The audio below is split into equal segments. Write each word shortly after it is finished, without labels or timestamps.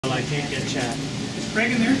I can't get Chad. Is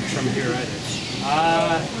Craig in there? From here either.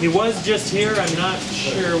 He was just here. I'm not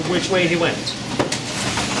sure which way he went.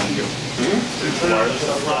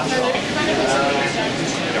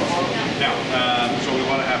 Now, so we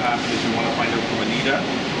want to have happen is we want to find out from Anita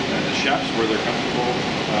and the chefs where they're comfortable.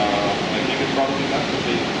 I think it's probably best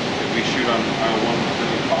if we shoot on aisle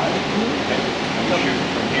 135, okay? And we shoot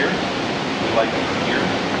from here. We like it from here.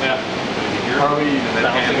 Yeah. Here. How are we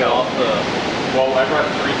bouncing it off the... Well, I brought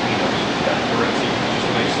 3 peanuts. Yeah. We're going to see just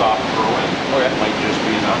a nice soft throw in. Okay. It might just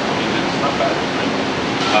be enough. I mean, it's not bad, right?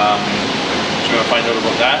 So we're going to find out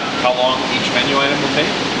about that, how long each menu item will take.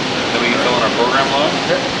 Then we can fill in our program log.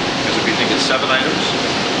 Okay. Because if we think it's 7 items,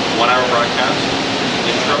 1 hour broadcast,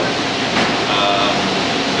 intro,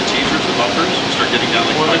 the teasers, the bumpers, we start getting down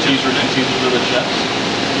like what are the teasers are the chefs?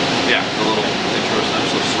 Yeah, the little intro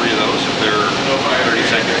stuff. So 3 of those. If they're 30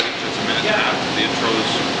 seconds each, it's a minute and a half. The intros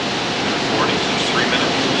 40, so it's 3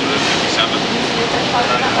 minutes. So that's 57.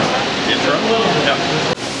 Intro? Yeah.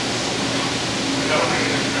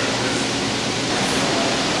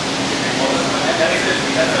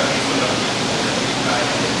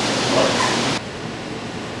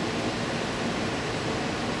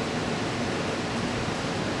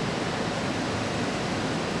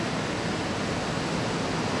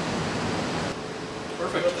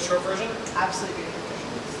 Perfect. The short version? Absolutely beautiful.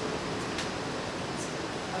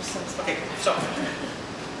 I'm so sorry. Okay, so. You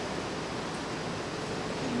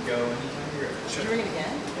can go anytime you're ready. Should we ring it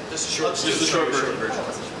again? Yeah, just a short, just a short version. Oh, it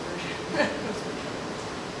was a short version.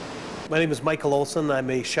 My name is Michael Olson. I'm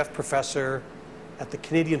a chef professor at the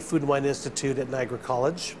Canadian Food and Wine Institute at Niagara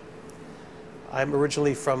College. I'm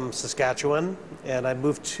originally from Saskatchewan, and I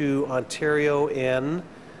moved to Ontario in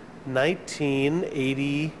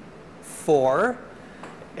 1984,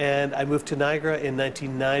 and I moved to Niagara in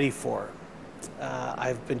 1994.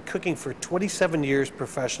 I've been cooking for 27 years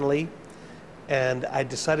professionally, and I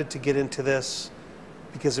decided to get into this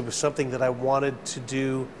because it was something that I wanted to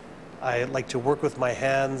do. I like to work with my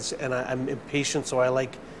hands, and I'm impatient, so I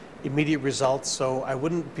like immediate results. So I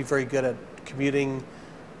wouldn't be very good at commuting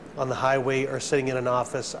on the highway or sitting in an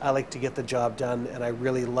office. I like to get the job done, and I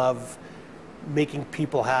really love making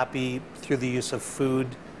people happy through the use of food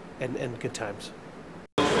and good times.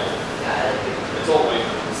 It's all white.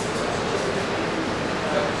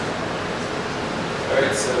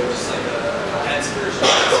 Alright, so just like a hands first.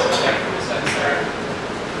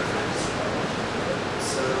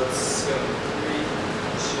 So let's go 3,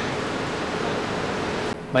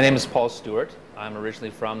 2. My name is Paul Stewart. I'm originally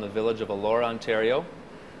from the village of Elora, Ontario.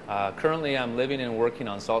 Currently I'm living and working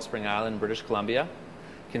on Salt Spring Island, British Columbia,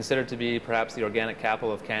 considered to be perhaps the organic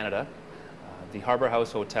capital of Canada. The Harbour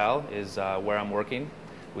House Hotel is where I'm working.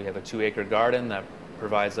 We have a 2-acre garden that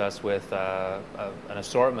provides us with an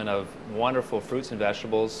assortment of wonderful fruits and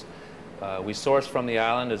vegetables. We source from the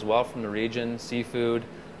island as well from the region, seafood,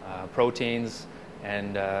 proteins,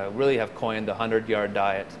 and really have coined the 100-yard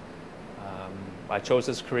diet. I chose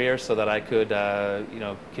this career so that I could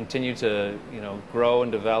continue to grow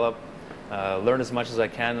and develop, learn as much as I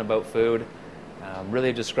can about food.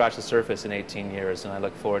 Really just scratched the surface in 18 years, and I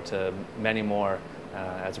look forward to many more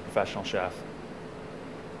as a professional chef.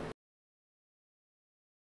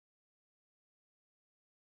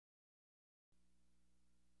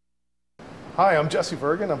 Hi, I'm Jesse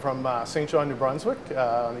Vergen. I'm from St. John, New Brunswick,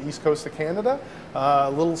 on the east coast of Canada,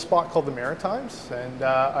 a little spot called the Maritimes, and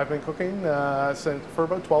I've been cooking for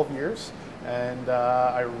about 12 years, and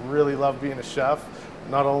I really love being a chef.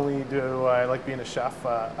 Not only do I like being a chef,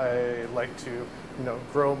 I like to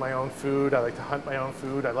grow my own food. I like to hunt my own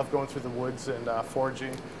food. I love going through the woods and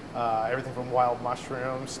foraging everything from wild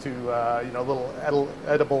mushrooms to little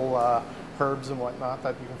edible herbs and whatnot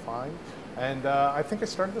that you can find. And I think I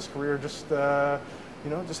started this career just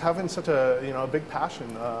just having such a big passion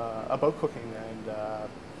about cooking,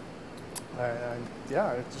 and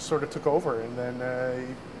yeah, it just sort of took over, and then it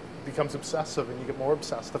becomes obsessive, and you get more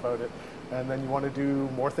obsessed about it, and then you want to do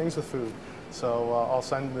more things with food. So all of a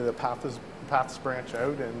sudden the paths branch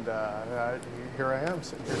out, and here I am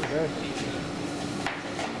sitting here today.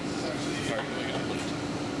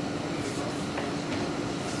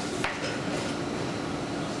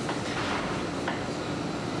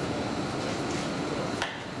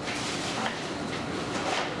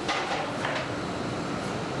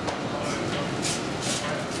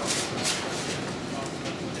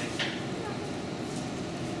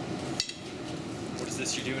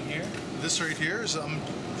 This you're doing here? This right here is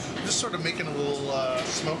just sort of making a little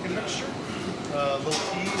smoking mixture, a little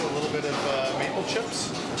tea, a little bit of maple chips.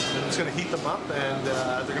 I'm just going to heat them up, and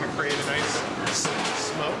they're going to create a nice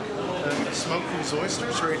smoke. And I'm going to smoke these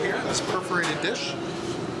oysters right here in this perforated dish.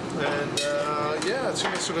 And yeah, it's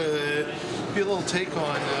going to sort of be a little take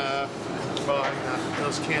on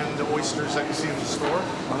those canned oysters that you see in the store.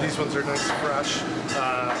 These ones are nice fresh,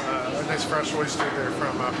 a nice fresh oyster there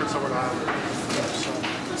from Prince Edward Island. So,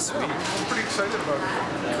 sweet. Yeah, I'm pretty excited about it.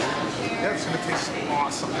 Yeah, it's going to taste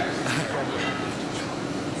awesome.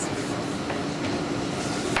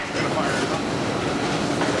 Gonna fire it up.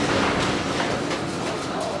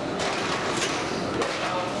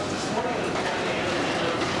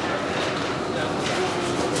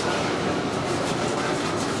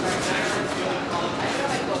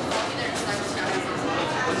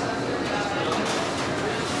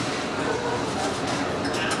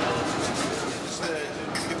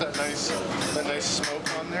 That nice smoke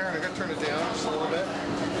on there, and I'm gonna turn it down just a little bit.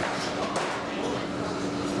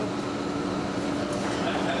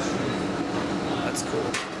 That's cool.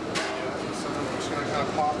 Yeah, so I'm just gonna kind of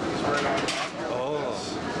pop these right on. Oh.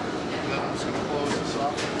 And then I'm just gonna close this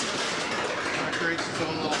off. Kind of creates its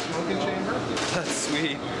own little smoking chamber. That's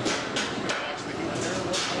sweet. Watch the heat there a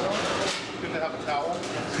little bit. Good to have a towel. If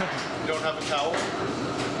you don't have a towel,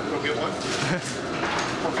 go get one.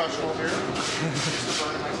 Professional here. Just to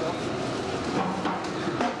burn it myself.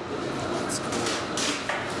 That's cool.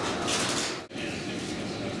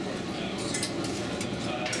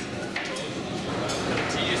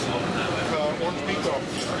 Orange pico.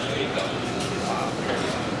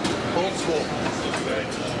 Old school.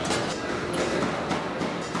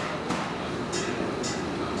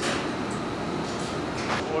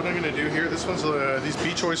 What I'm going to do here, this one's these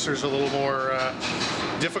beach oysters are a little more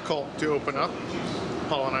difficult to open up.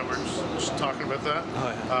 Paul and I were just talking about that.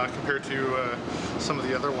 Oh, yeah. Compared to some of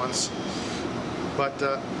the other ones. But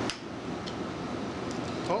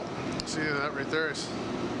oh, see that right there? I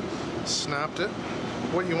snapped it.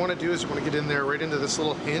 What you want to do is you want to get in there right into this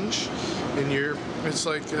little hinge, and it's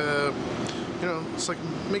like you know, it's like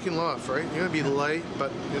making love, right? You're gonna be light,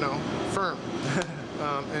 but you know, firm.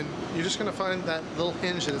 And you're just gonna find that little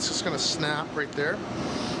hinge, and it's just gonna snap right there.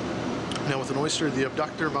 Now with an oyster, the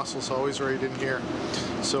abductor muscle's always right in here.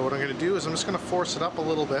 So what I'm gonna do is I'm just gonna force it up a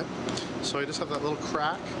little bit. So I just have that little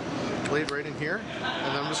crack laid right in here,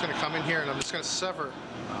 and then I'm just gonna come in here and I'm just gonna sever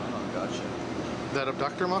that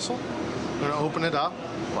abductor muscle. I'm going to open it up.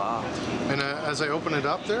 Wow. And as I open it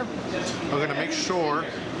up there, I'm going to make sure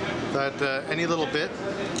that any little bit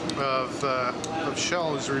of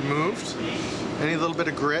shell is removed. Any little bit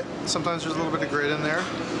of grit, sometimes there's a little bit of grit in there,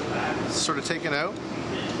 sort of taken out.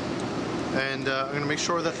 And I'm going to make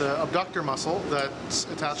sure that the abductor muscle that's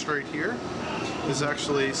attached right here is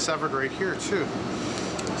actually severed right here too.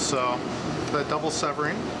 So that double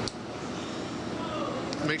severing.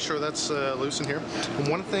 Make sure that's loose in here. And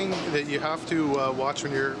one thing that you have to watch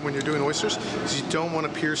when you're doing oysters is you don't want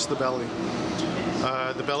to pierce the belly.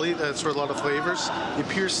 The belly, that's where a lot of flavors. You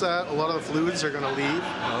pierce that, a lot of the fluids are going to leave,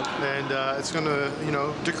 and it's going to, you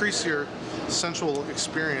know, decrease your sensual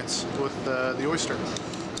experience with the oyster.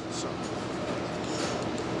 So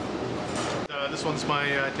this one's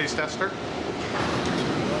my taste tester.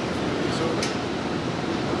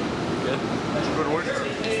 Good. Good oyster.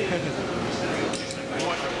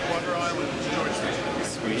 Wonder Island oysters.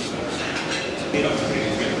 Sweet. And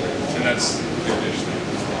that's the dish.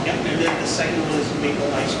 Yep, and then the second one is maple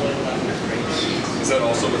ice oil lavender grapes. Is that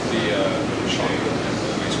also with the chocolate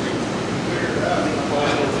ice cream?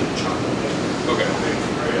 Okay.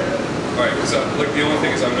 All right. Because like the only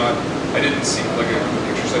thing is I didn't see like a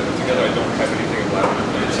pictures I put together. I don't have anything of lavender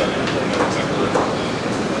grapes. I don't know exactly what.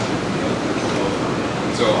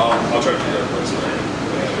 So I'll try to figure out the price.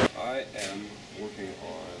 I am working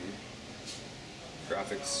on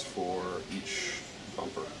graphics for each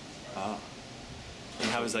bumper. Ah. And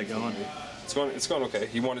how is that going? It's going okay.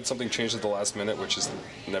 He wanted something changed at the last minute, which is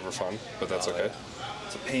never fun, but that's okay.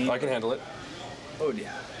 It's a pain. I can handle it. Oh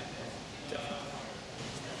yeah. Definitely.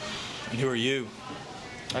 And who are you?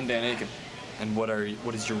 I'm Dan Aiken. And what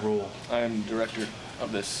is your role? I'm director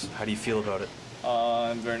of this. How do you feel about it?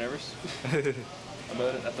 I'm very nervous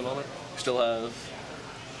about it at the moment. Still have,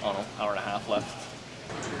 I don't know, hour and a half left.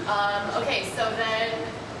 Okay, so then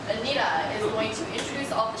Anita is going to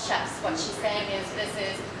introduce all the chefs. What she's saying is this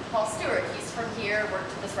is Paul Stewart. He's from here,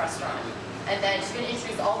 worked at this restaurant. And then she's going to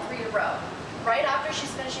introduce all three in a row. Right after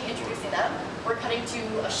she's finishing introducing them, we're cutting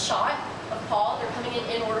to a shot of Paul. They're coming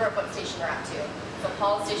in order of what station they're at to. So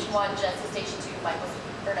Paul's station 1, Jesse station 2, Michael's,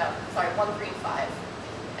 or no, sorry, 1, 3, and 5.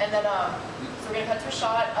 And then, so we're going to cut to a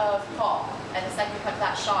shot of Paul. And the second we cut to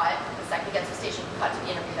that shot, the second he gets to station, we cut to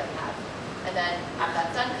the interview that we had. And then after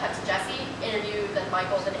that's done, cut to Jesse, interview, then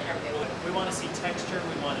Michael, then interview. We want to see texture,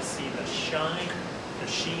 we want to see the shine, the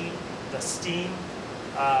sheen, the steam.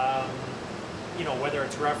 you know, whether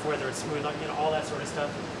it's rough, whether it's smooth, you know, all that sort of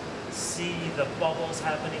stuff. See the bubbles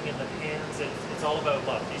happening in the pans. It's all about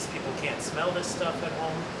love. These people can't smell this stuff at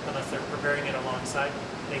home unless they're preparing it alongside.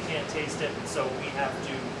 They can't taste it, so we have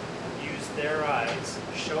to use their eyes,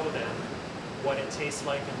 show them what it tastes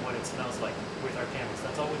like and what it smells like with our cameras.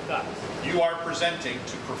 That's all we've got. You are presenting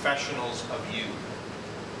to professionals of you.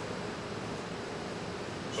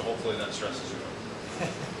 So hopefully that stresses you out.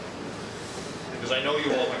 Because I know you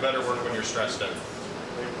will have better work when you're stressed out.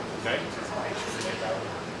 Okay?